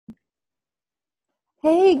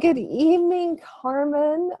Hey, good evening,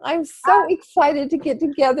 Carmen. I'm so excited to get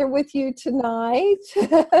together with you tonight.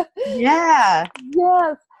 Yeah.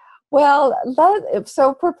 Yes. Well,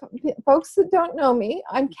 for folks that don't know me,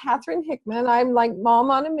 I'm Catherine Hickman. I'm like mom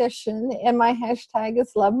on a mission, and my hashtag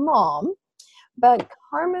is Love Mom. But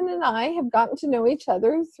Carmen and I have gotten to know each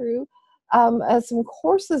other through some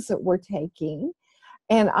courses that we're taking,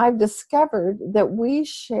 and I've discovered that we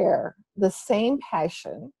share the same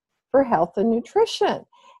passion for health and nutrition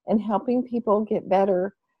and helping people get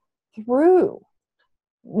better through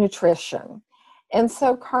nutrition. And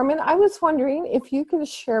so, Carmen, I was wondering if you could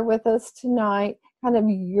share with us tonight kind of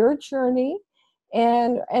your journey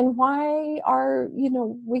and why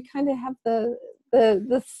we kind of have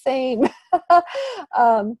the same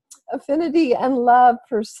affinity and love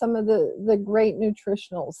for some of the great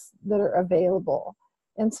nutritionals that are available.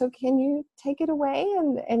 And so can you take it away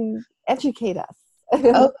and educate us?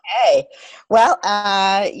 Okay. Well,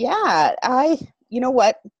 yeah, you know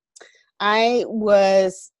what? I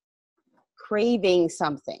was craving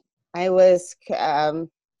something. I was,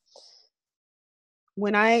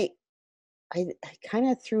 when I kind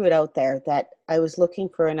of threw it out there that I was looking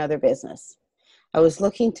for another business. I was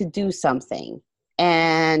looking to do something.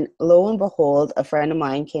 And lo and behold, a friend of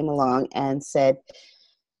mine came along and said,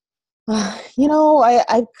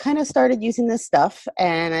 I kind of started using this stuff.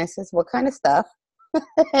 And I says, what kind of stuff?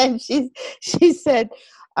 And she said,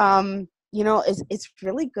 it's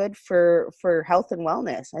really good for health and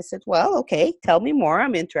wellness. I said, well, okay, tell me more.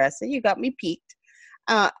 I'm interested. You got me piqued.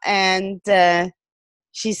 And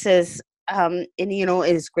she says,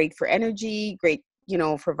 it's great for energy, great,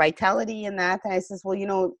 for vitality and that. And I says, well,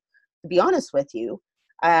 to be honest with you,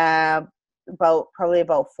 about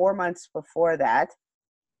 4 months before that,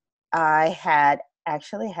 I had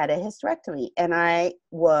actually had a hysterectomy and I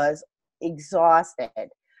was exhausted.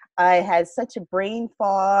 I had such a brain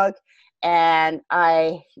fog and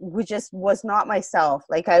was not myself.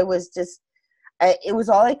 Like it was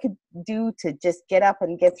all I could do to just get up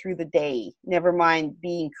and get through the day, never mind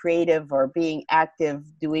being creative or being active,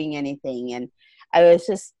 doing anything. And I was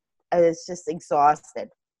just exhausted.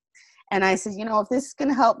 And I said, if this is going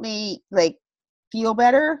to help me like feel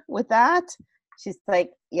better with that, she's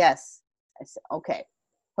like, yes. I said, okay,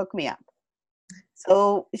 hook me up.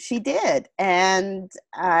 So she did. And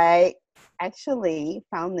I actually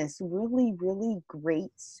found this really, really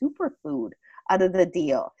great superfood out of the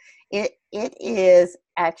deal. It is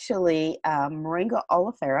actually Moringa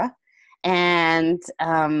oleifera. And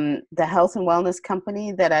the health and wellness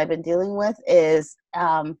company that I've been dealing with is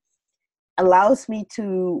allows me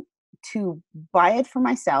to buy it for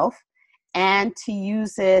myself and to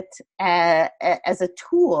use it as a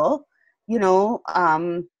tool,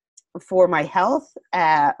 for my health,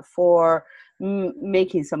 for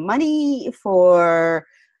making some money, for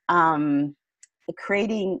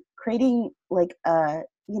creating like a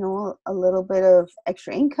little bit of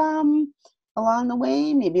extra income along the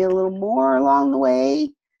way, maybe a little more along the way.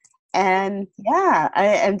 And yeah, I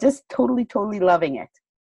am just totally loving it.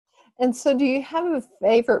 And so do you have a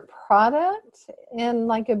favorite product and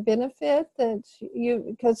like a benefit that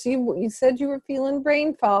because you said you were feeling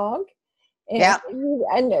brain fog and Yeah.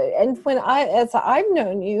 and as I've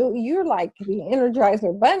known you, you're like the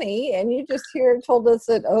Energizer Bunny, and you just here told us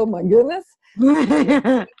that, oh my goodness,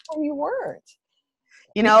 you weren't.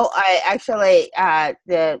 I actually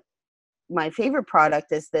my favorite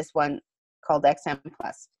product is this one called XM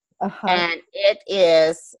Plus, Uh-huh. and it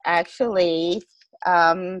is actually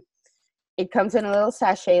it comes in a little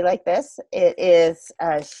sachet like this. It is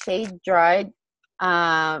shade dried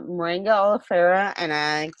moringa oleifera and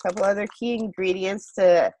a couple other key ingredients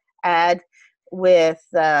to add with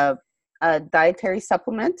a dietary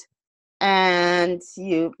supplement, and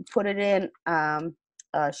you put it in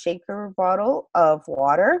a shaker bottle of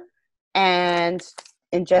water and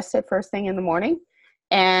ingest it first thing in the morning,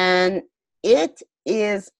 and it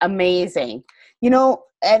is amazing.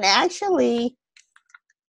 And actually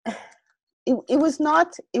it was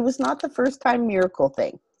not the first time miracle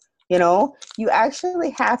thing. You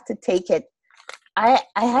actually have to take it. I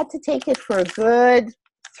had to take it for a good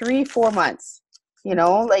 3-4 months,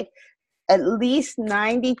 like at least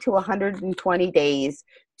 90 to 120 days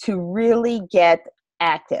to really get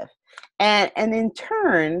active. And in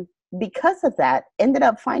turn, because of that, ended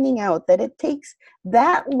up finding out that it takes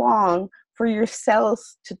that long for your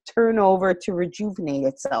cells to turn over to rejuvenate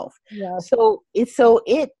itself. Yes. So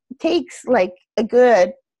it takes like a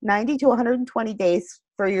good 90 to 120 days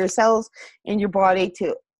for your cells in your body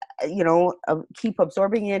to keep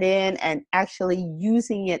absorbing it in and actually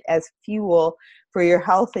using it as fuel for your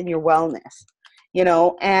health and your wellness.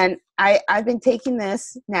 and I've been taking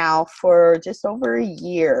this now for just over a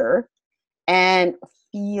year and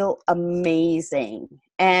feel amazing.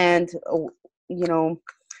 And, you know,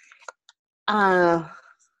 uh,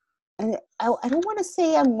 and I don't want to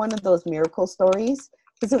say I'm one of those miracle stories,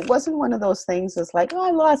 because it wasn't one of those things that's like, oh,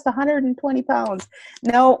 I lost 120 pounds.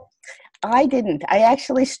 No, I didn't. I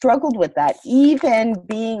actually struggled with that, even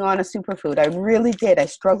being on a superfood. I really did. I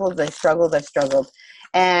struggled.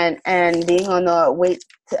 And being on the weight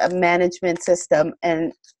management system,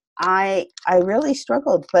 and I really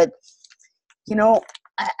struggled. But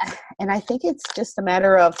and I think it's just a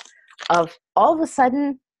matter of all of a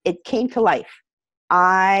sudden it came to life.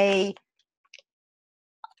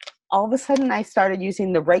 All of a sudden I started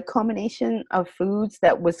using the right combination of foods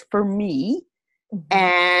that was for me. Mm-hmm.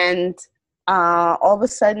 And all of a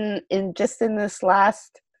sudden, in this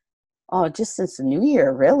last, just since the new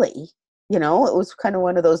year, really, it was kind of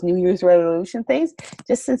one of those New Year's resolution things.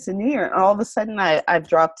 Just since the new year, and all of a sudden, I've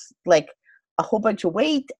dropped like a whole bunch of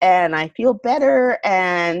weight, and I feel better,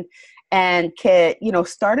 and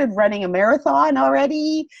started running a marathon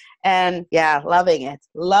already, and yeah, loving it.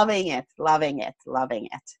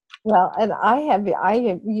 Well, and I have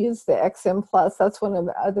used the XM Plus. That's one of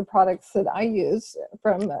the other products that I use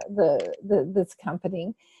from this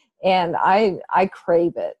company, and I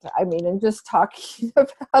crave it. I mean, and just talking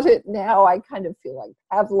about it now, I kind of feel like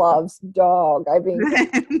Pavlov's dog. I mean,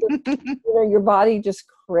 your body just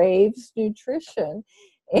craves nutrition,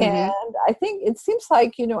 and Mm-hmm. I think it seems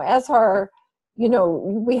like as our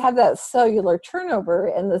we have that cellular turnover,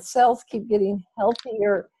 and the cells keep getting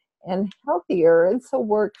healthier and healthier, and so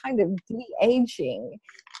we're kind of de-aging,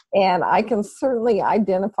 and I can certainly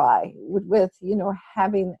identify with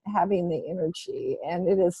having the energy, and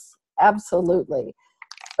it is absolutely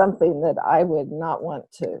something that I would not want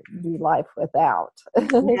to do life without.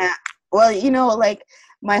 Yeah. Well, like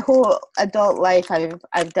my whole adult life,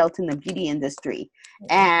 I've dealt in the beauty industry,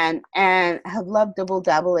 and have loved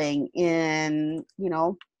dabbling in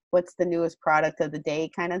what's the newest product of the day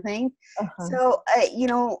kind of thing. Uh-huh. So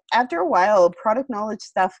after a while, product knowledge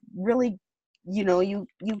stuff really, you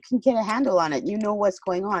can get a handle on it. You know what's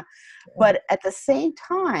going on, but at the same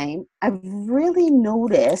time, I've really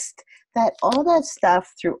noticed that all that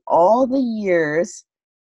stuff through all the years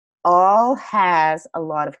all has a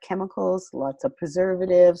lot of chemicals, lots of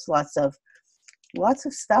preservatives, lots of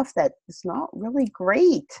stuff that is not really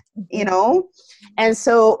great, And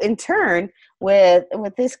so in turn, with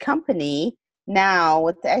this company now,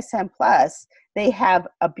 with the XM Plus, they have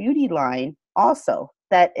a beauty line also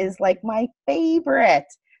that is like my favorite.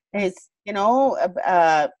 It's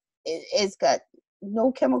it's got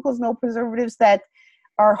no chemicals, no preservatives that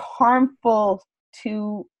are harmful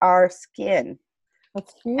to our skin.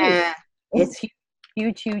 That's huge. And it's huge.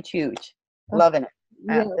 Loving it.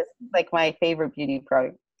 Yes. This is like my favorite beauty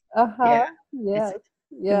product. Uh-huh. Yeah. Yes. It's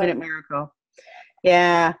Yeah. 2-minute miracle.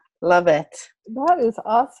 Yeah. Love it. That is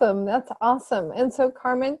awesome. That's awesome. And so,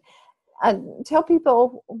 Carmen, tell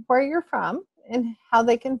people where you're from and how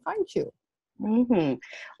they can find you. Mm-hmm.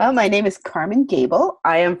 Well, my name is Carmen Gable.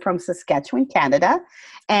 I am from Saskatchewan, Canada.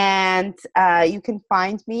 And you can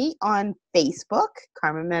find me on Facebook,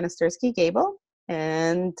 Carmen Manastersky Gable.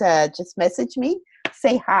 And just message me,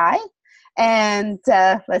 say hi, and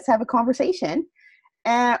let's have a conversation.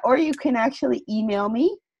 Or you can actually email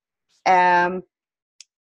me at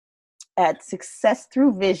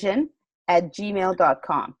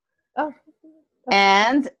successthroughvision@gmail.com. Oh,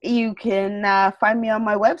 and you can find me on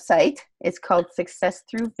my website. It's called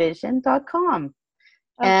successthroughvision.com.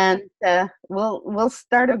 okay. And we'll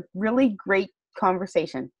start a really great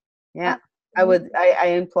conversation. Yeah, I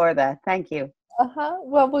implore that. Thank you.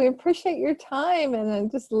 Well, we appreciate your time, and I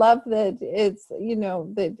just love that it's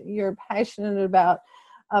that you're passionate about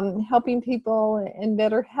helping people in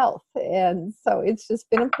better health, and so it's just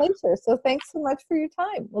been a pleasure. So thanks so much for your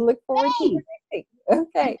time. We'll look forward to your next.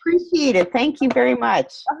 Okay. Appreciate it. Thank you very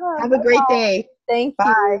much. Have a great day. Thank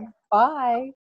Bye. you. Bye.